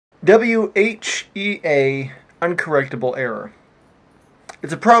WHEA, uncorrectable error.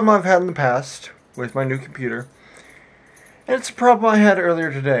 It's a problem I've had in the past with my new computer, and it's a problem I had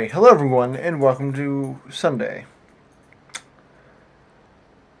earlier today. Hello everyone, and welcome to Sunday.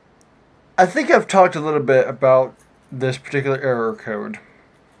 I think I've talked a little bit about this particular error code,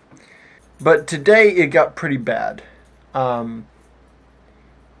 but today it got pretty bad.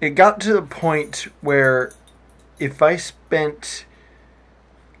 It got to the point where if I spent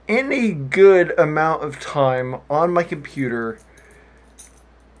any good amount of time on my computer,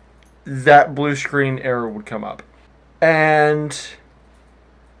 that blue screen error would come up. And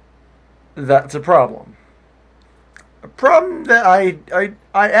that's a problem. A problem that I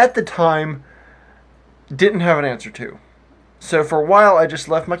at the time didn't have an answer to. So for a while I just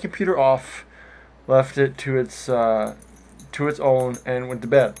left my computer off, left it to its own, and went to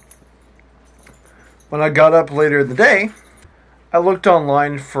bed. When I got up later in the day, I looked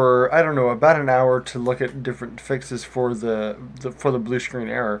online for, I don't know, about an hour to look at different fixes for the blue screen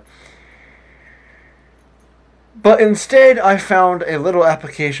error. But instead, I found a little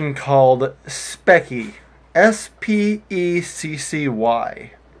application called Specky. S-P-E-C-C-Y.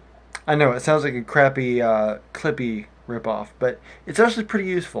 I know, it sounds like a crappy, Clippy ripoff, but it's actually pretty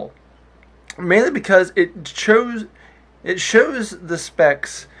useful. Mainly because it shows the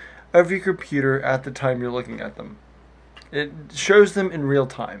specs of your computer at the time you're looking at them. It shows them in real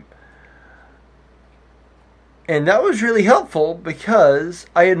time. And that was really helpful because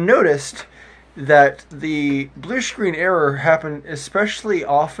I had noticed that the blue screen error happened especially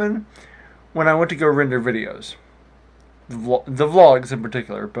often when I went to go render videos. The vlogs in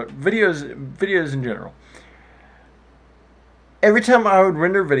particular, but videos in general. Every time I would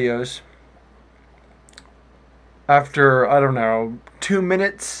render videos, after, I don't know, 2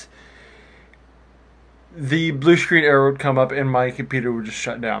 minutes, the blue screen error would come up and my computer would just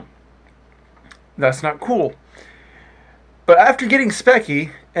shut down. That's not cool. But after getting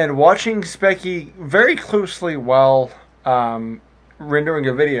Specky and watching Specky very closely while rendering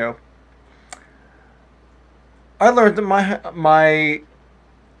a video, I learned that my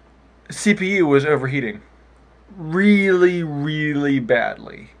CPU was overheating really, really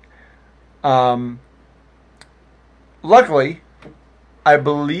badly. Luckily, I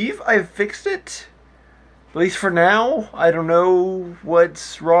believe I fixed it. At least for now. I don't know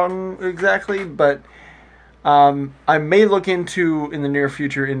what's wrong exactly, but I may look into, in the near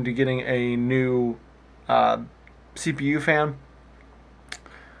future, into getting a new CPU fan.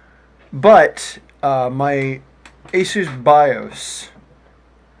 But my Asus BIOS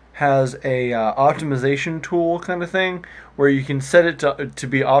has a optimization tool kind of thing where you can set it to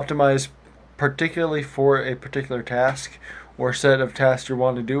be optimized particularly for a particular task or set of tasks you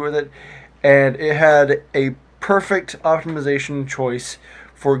want to do with it. And it had a perfect optimization choice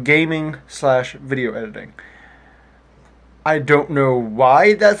for gaming / video editing. I don't know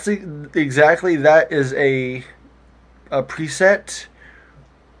why that's exactly that is a preset,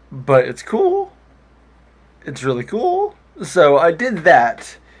 but it's cool. It's really cool. So I did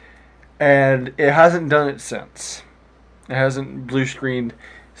that, and it hasn't done it since. It hasn't blue screened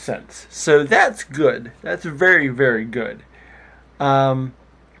since. So that's good. That's very, very good.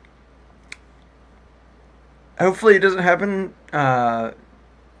 Hopefully it doesn't happen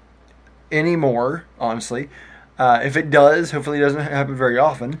anymore, honestly. If it does, hopefully it doesn't happen very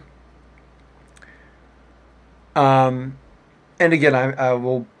often. And again, I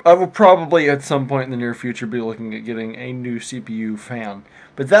will probably at some point in the near future be looking at getting a new CPU fan.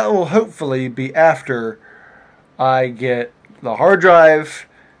 But that will hopefully be after I get the hard drive,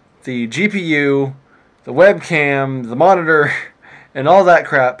 the GPU, the webcam, the monitor, and all that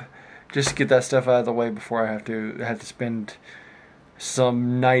crap, just to get that stuff out of the way before I have to spend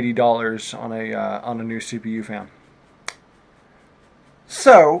some $90 on a new CPU fan.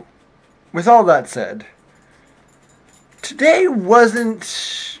 So, with all that said, today wasn't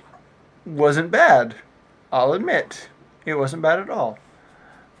bad. I'll admit, it wasn't bad at all.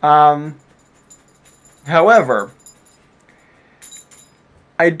 However,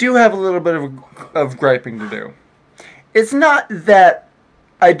 I do have a little bit of griping to do. It's not that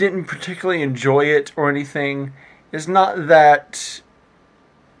I didn't particularly enjoy it or anything. It's not that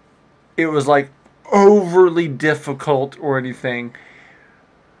it was like overly difficult or anything.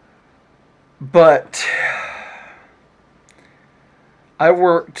 But I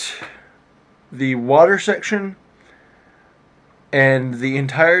worked the water section and the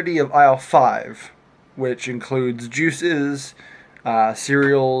entirety of aisle 5, which includes juices,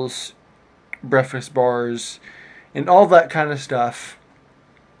 cereals, breakfast bars, and all that kind of stuff.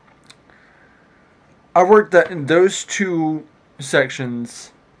 I worked that in those two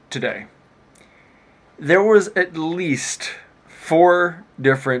sections today. There was at least 4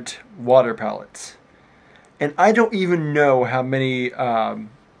 different water pallets. And I don't even know how many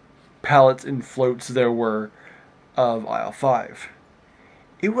pallets and floats there were of aisle 5.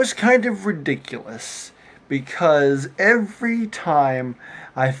 It was kind of ridiculous because every time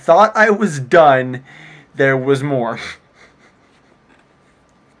I thought I was done, there was more.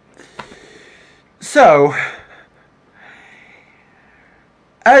 So,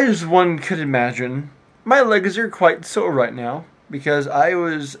 as one could imagine, my legs are quite sore right now because I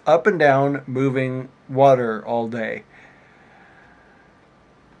was up and down moving water all day.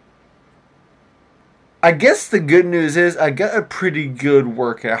 I guess the good news is I got a pretty good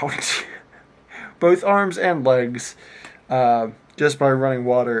workout. Both arms and legs, just by running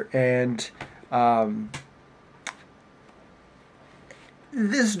water. And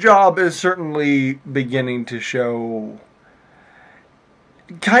this job is certainly beginning to show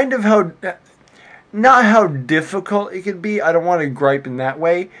kind of how, not how difficult it can be, I don't want to gripe in that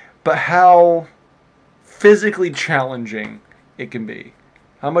way, but how physically challenging it can be.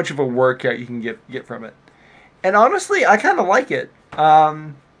 How much of a workout you can get from it. And honestly, I kind of like it.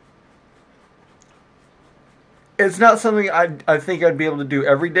 It's not something I think I'd be able to do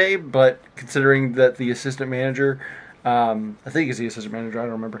every day, but considering that the assistant manager, I think he's the assistant manager, I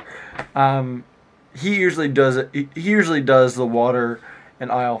don't remember, he usually does it. He usually does the water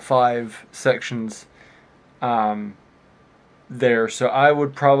and aisle 5 sections there, so I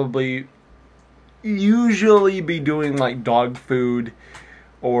would probably usually be doing like dog food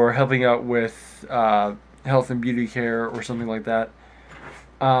or helping out with health and beauty care or something like that.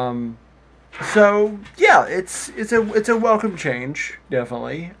 So yeah, it's a welcome change,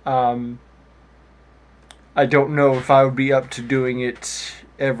 definitely. I don't know if I would be up to doing it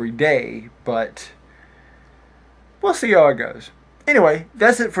every day, but we'll see how it goes. Anyway,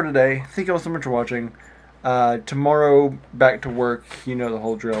 that's it for today. Thank you all so much for watching. Tomorrow, back to work. You know the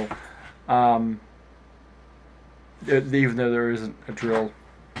whole drill. Even though there isn't a drill.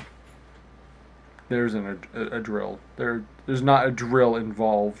 There isn't a drill. There's not a drill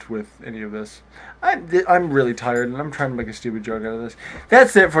involved with any of this. I'm really tired, and I'm trying to make a stupid joke out of this.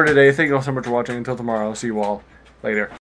 That's it for today. Thank you all so much for watching. Until tomorrow, I'll see you all later.